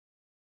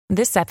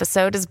This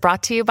episode is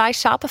brought to you by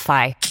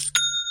Shopify.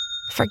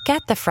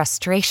 Forget the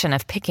frustration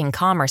of picking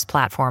commerce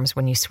platforms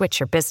when you switch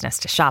your business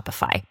to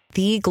Shopify,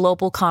 the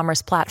global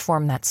commerce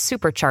platform that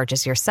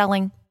supercharges your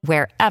selling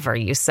wherever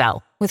you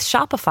sell. With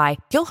Shopify,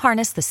 you'll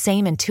harness the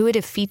same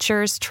intuitive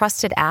features,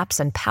 trusted apps,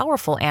 and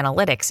powerful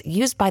analytics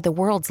used by the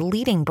world's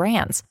leading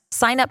brands.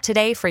 Sign up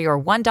today for your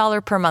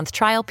 $1 per month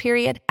trial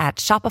period at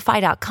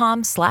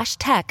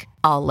shopify.com/tech,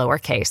 all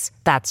lowercase.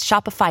 That's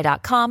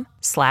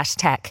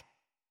shopify.com/tech.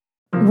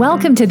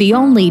 Welcome to the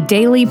only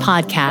daily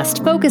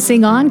podcast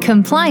focusing on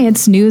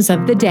compliance news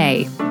of the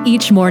day.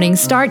 Each morning,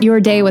 start your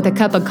day with a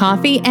cup of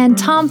coffee and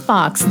Tom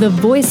Fox, the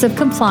voice of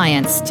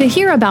compliance, to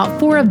hear about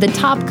 4 of the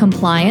top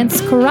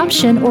compliance,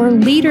 corruption, or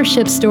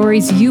leadership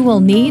stories you will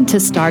need to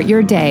start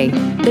your day.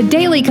 The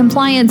Daily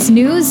Compliance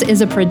News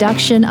is a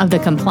production of the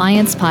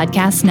Compliance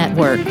Podcast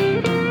Network.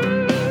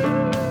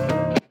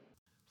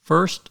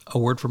 First, a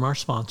word from our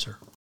sponsor.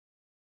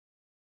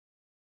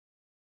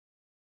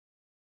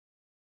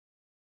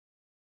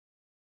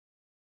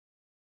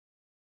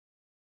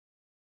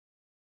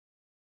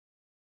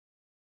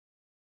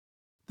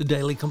 The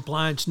Daily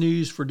Compliance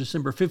News for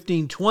December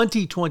 15,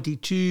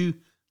 2022,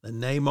 the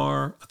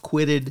Neymar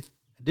acquitted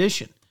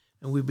edition.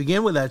 And we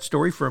begin with that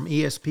story from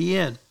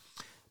ESPN.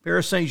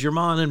 Paris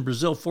Saint-Germain and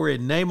Brazil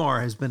forward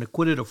Neymar has been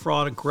acquitted of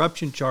fraud and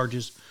corruption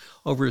charges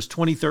over his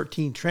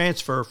 2013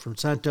 transfer from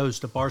Santos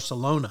to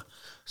Barcelona,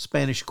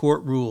 Spanish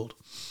court ruled.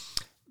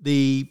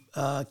 The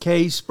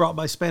case brought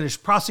by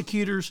Spanish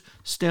prosecutors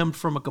stemmed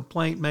from a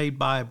complaint made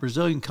by a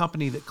Brazilian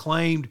company that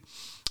claimed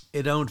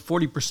it owned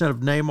 40%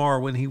 of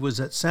Neymar when he was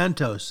at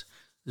Santos.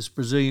 This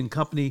Brazilian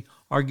company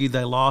argued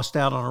they lost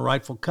out on a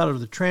rightful cut of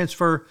the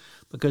transfer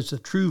because the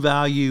true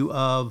value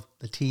of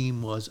the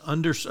team was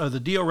the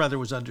deal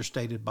was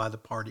understated by the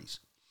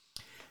parties.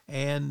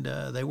 And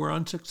they were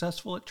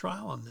unsuccessful at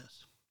trial on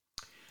this.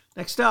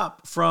 Next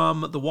up,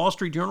 from the Wall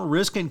Street Journal,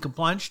 Risk and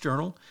Compliance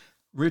Journal,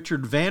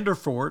 Richard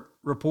Vanderfort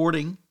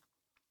reporting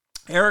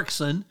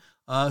Ericsson,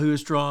 who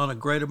has drawn a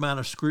great amount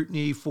of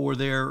scrutiny for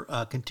their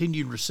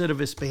continued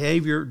recidivist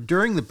behavior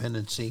during the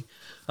pendency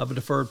of a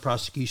deferred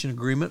prosecution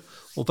agreement,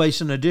 will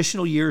face an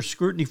additional year's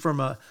scrutiny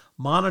from a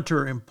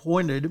monitor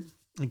appointed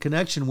in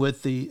connection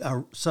with the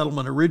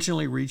settlement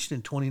originally reached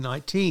in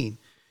 2019.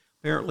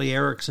 Apparently,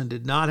 Ericsson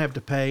did not have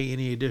to pay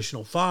any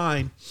additional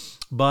fine,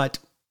 but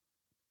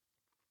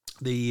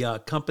the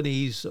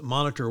company's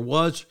monitor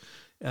was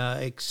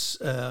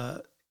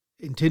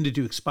intended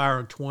to expire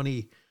in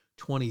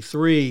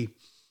 2023.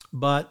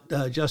 But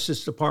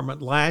Justice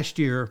Department last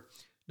year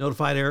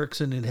notified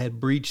Ericsson it had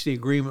breached the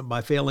agreement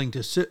by failing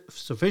to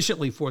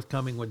sufficiently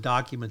forthcoming with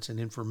documents and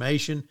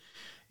information.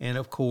 And,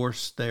 of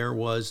course, there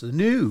was the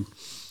new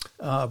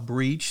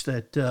breach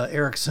that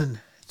Ericsson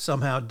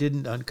somehow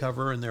didn't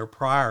uncover in their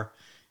prior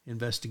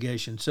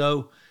investigation.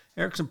 So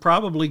Ericsson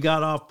probably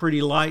got off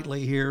pretty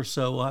lightly here,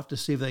 so we'll have to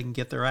see if they can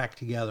get their act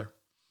together.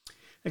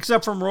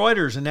 Except from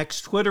Reuters, an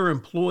ex-Twitter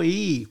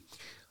employee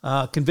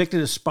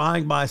convicted of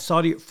spying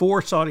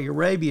for Saudi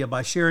Arabia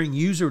by sharing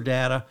user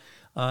data,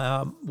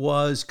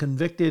 was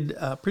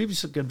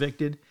previously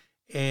convicted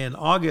in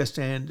August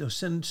and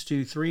sentenced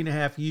to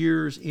 3.5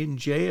 years in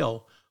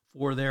jail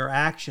for their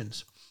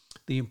actions.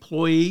 The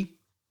employee,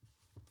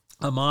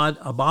 Ahmad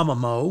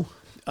Abamamo,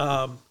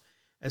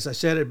 as I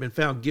said, had been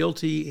found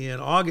guilty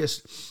in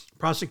August.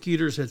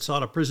 Prosecutors had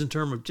sought a prison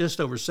term of just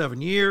over 7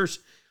 years,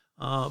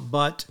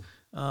 but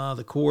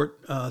the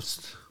court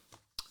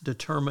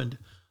determined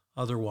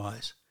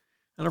otherwise.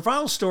 And our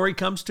final story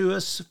comes to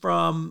us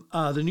from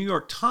the New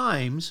York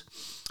Times,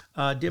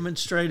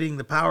 demonstrating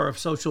the power of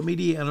social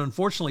media and,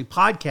 unfortunately,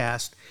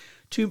 podcast.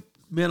 2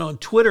 men on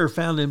Twitter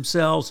found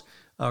themselves,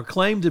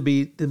 claimed to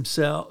be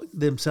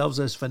themselves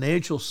as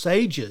financial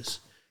sages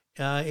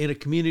in a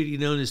community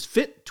known as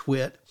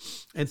FitTwit,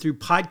 and through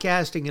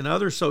podcasting and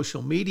other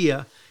social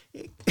media,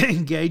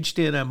 engaged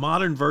in a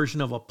modern version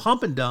of a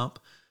pump and dump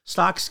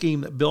stock scheme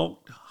that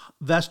built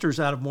investors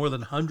out of more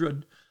than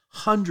 $100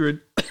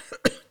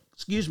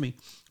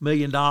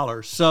 million.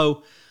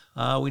 So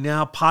we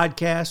now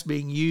podcast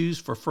being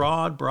used for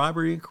fraud,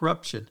 bribery, and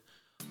corruption.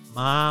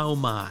 My, oh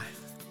my.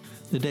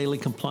 The Daily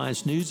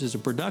Compliance News is a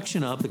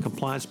production of the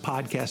Compliance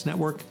Podcast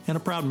Network and a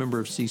proud member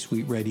of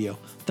C-Suite Radio.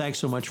 Thanks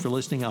so much for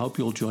listening. I hope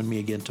you'll join me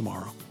again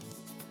tomorrow.